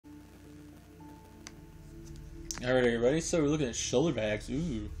Alright everybody, so we're looking at shoulder bags.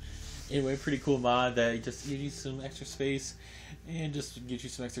 Ooh. Anyway, pretty cool mod that just gives you some extra space and just gives you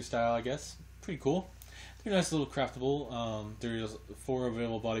some extra style, I guess. Pretty cool. They're nice little craftable. There's 4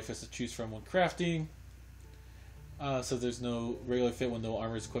 available body fits to choose from when crafting. So there's no regular fit when no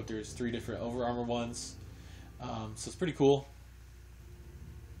armor is equipped. There's 3 different over armor ones. So it's pretty cool.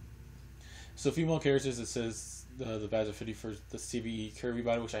 So female characters, it says the badge are 50 for the CBE curvy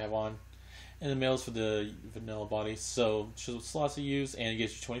body, which I have on. And the males for the vanilla body. So shows what slots to use, and it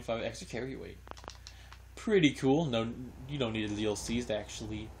gives you 25 extra carry weight. Pretty cool. No, you don't need the DLCs to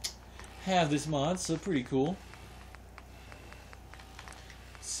actually have this mod, so pretty cool.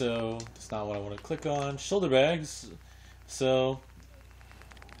 So that's not what I want to click on. Shoulder bags. So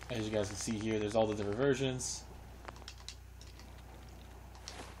as you guys can see here, there's all the different versions.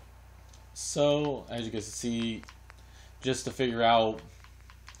 So as you guys can see, just to figure out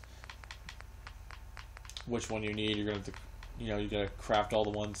which one you need, you're gonna have to, you gotta craft all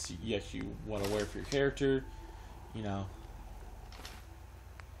the ones you actually want to wear for your character.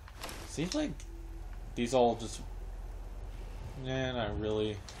 Seems like these all just, not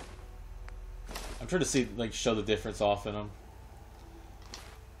really. I'm trying to see, show the difference off in them,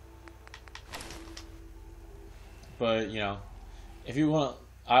 but if you want,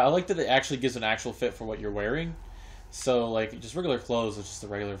 I like that it actually gives an actual fit for what you're wearing. So just regular clothes, it's just the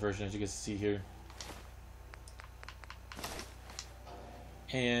regular version, as you guys see here.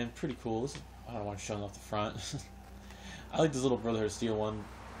 And pretty cool. I don't want to show them off the front. I like this little Brotherhood of Steel one.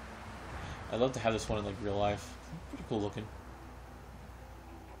 I'd love to have this one in real life. Pretty cool looking.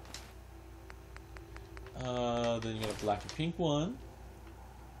 Then you got a black and pink one.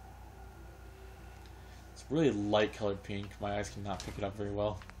 It's really light colored pink. My eyes cannot pick it up very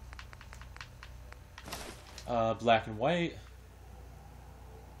well. Black and white.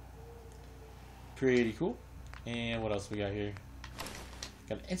 Pretty cool. And what else we got here?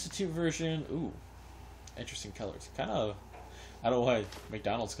 Got an Institute version. Ooh, interesting colors. Kind of, I don't know why,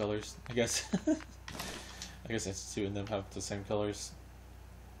 McDonald's colors, I guess. I guess Institute and them have the same colors.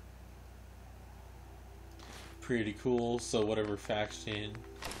 Pretty cool. So whatever faction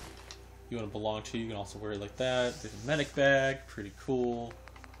you want to belong to, you can also wear it like that. There's a medic bag. Pretty cool.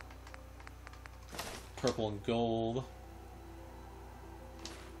 Purple and gold.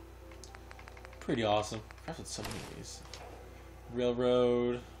 Pretty awesome. Crafted so many of these.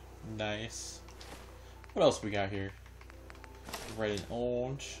 Railroad, nice. What else we got here? Red and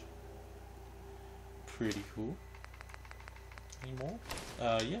orange, pretty cool. Any more?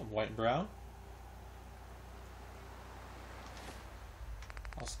 Yeah, white and brown.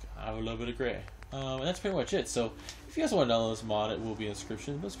 Also have a little bit of gray. And that's pretty much it. So if you guys want to download this mod, it will be in the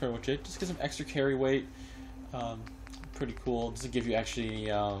description. That's pretty much it. Just get some extra carry weight. Pretty cool. Doesn't give you actually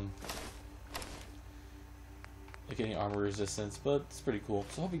any armor resistance, but it's pretty cool.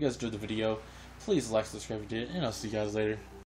 So I hope you guys enjoyed the video. Please like, subscribe if you did, and I'll see you guys later.